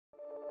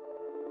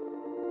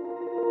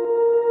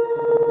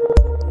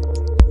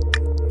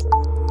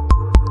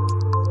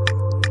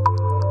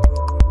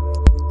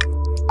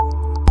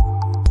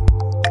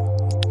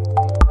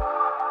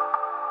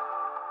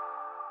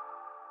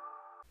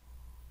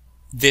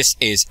This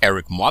is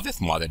Eric Muathe,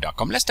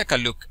 Muathe.com. Let's take a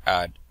look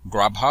at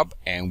GRUB,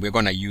 and we're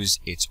going to use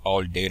its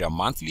all data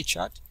monthly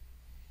chart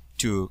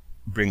to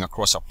bring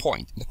across a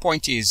point. The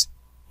point is,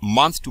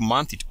 month to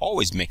month, it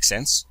always makes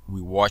sense.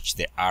 We watch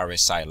the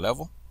RSI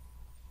level,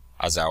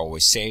 as I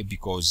always say,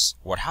 because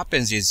what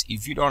happens is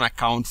if you don't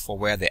account for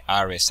where the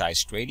RSI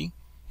is trading,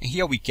 and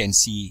here we can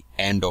see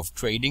end of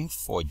trading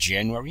for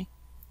January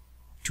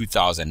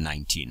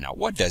 2019. Now,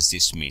 what does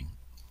this mean?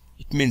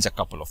 It means a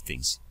couple of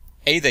things.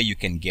 Either you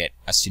can get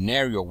a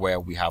scenario where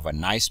we have a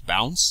nice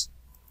bounce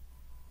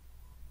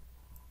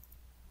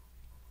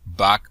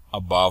back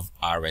above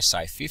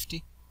RSI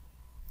 50,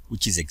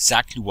 which is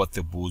exactly what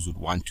the bulls would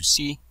want to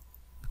see,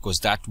 because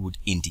that would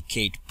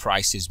indicate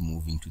prices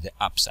moving to the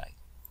upside.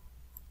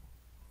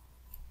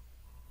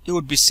 It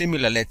would be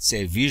similar, let's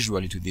say,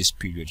 visually to this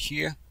period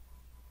here,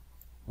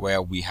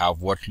 where we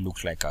have what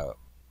looked like a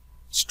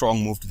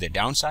strong move to the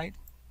downside,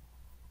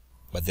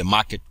 but the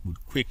market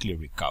would quickly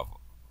recover.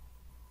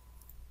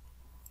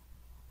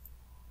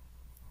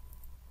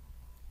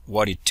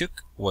 What it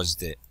took was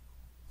the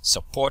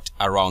support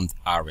around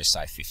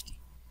RSI 50.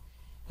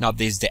 Now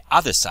there's the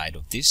other side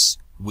of this,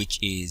 which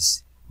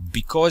is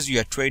because you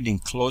are trading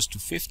close to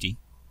 50,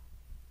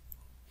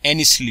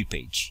 any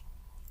slippage,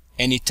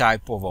 any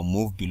type of a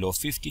move below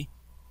 50,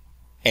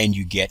 and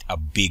you get a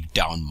big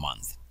down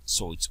month.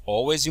 So it's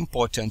always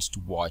important to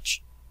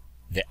watch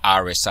the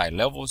RSI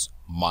levels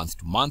month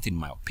to month, in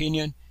my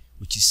opinion,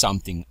 which is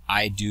something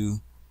I do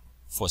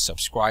for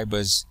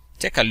subscribers.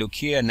 Take a look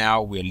here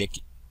now.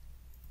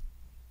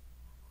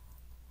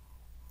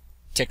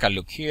 Take a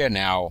look here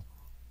now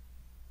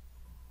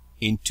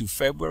into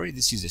February.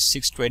 This is the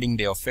 6th trading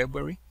day of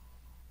February,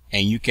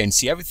 and you can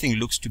see everything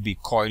looks to be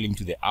coiling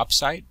to the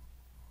upside.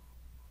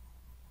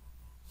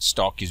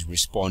 Stock is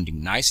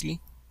responding nicely,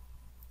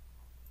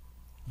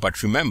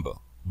 but remember,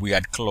 we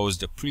had closed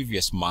the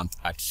previous month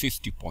at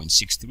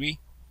 50.63,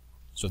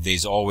 so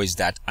there's always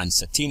that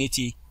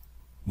uncertainty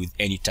with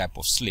any type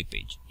of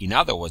slippage. In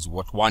other words,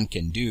 what one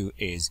can do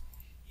is,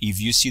 if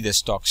you see the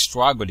stock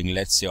struggling,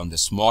 let's say on the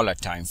smaller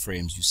time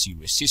frames, you see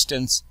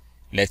resistance,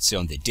 let's say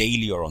on the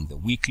daily or on the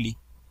weekly,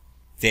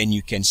 then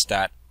you can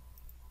start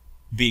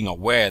being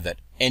aware that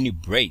any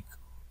break,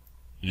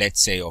 let's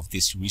say of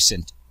this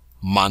recent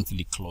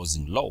monthly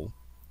closing low,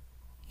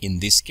 in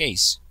this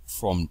case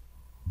from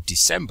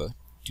December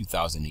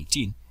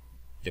 2018,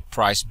 the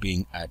price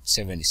being at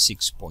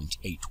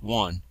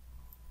 76.81,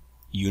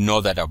 you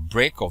know that a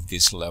break of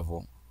this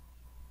level,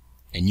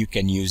 and you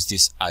can use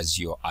this as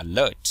your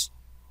alert.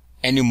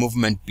 Any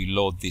movement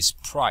below this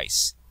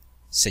price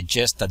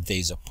suggests that there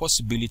is a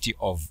possibility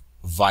of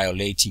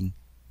violating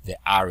the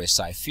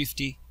RSI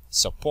 50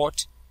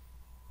 support.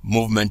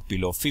 Movement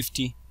below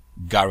 50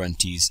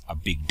 guarantees a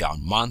big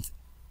down month,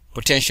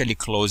 potentially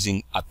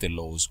closing at the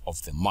lows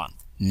of the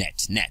month,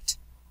 net.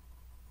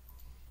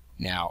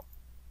 Now,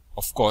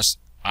 of course,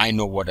 I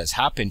know what has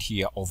happened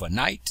here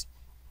overnight,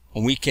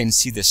 and we can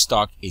see the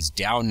stock is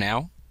down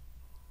now.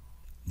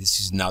 This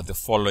is now the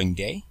following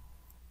day.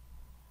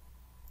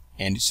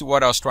 And this is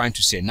what I was trying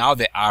to say. Now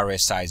the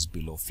RSI is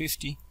below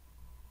 50.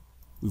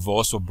 We've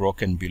also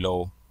broken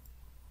below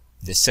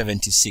the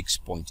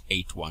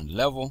 76.81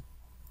 level.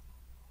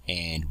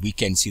 And we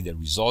can see the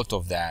result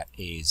of that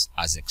is,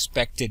 as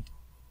expected,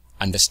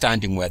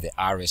 understanding where the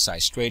RSI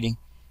is trading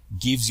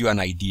gives you an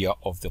idea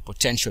of the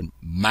potential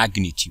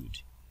magnitude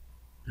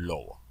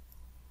lower.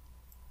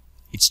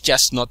 It's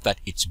just not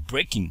that it's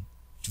breaking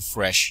to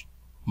fresh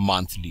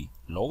monthly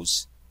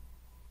lows,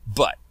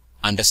 but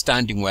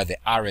understanding where the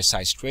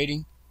RSI is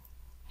trading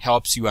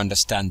helps you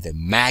understand the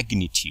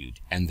magnitude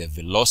and the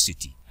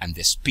velocity and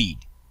the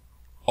speed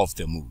of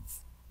the move.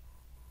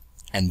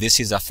 And this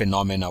is a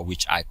phenomena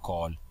which I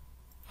call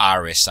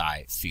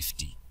RSI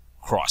 50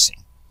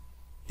 crossing.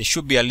 There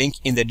should be a link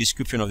in the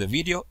description of the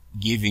video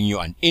giving you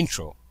an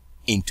intro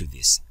into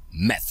this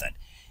method.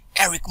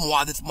 Eric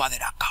Muathe,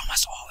 Muathe.com,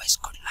 as always.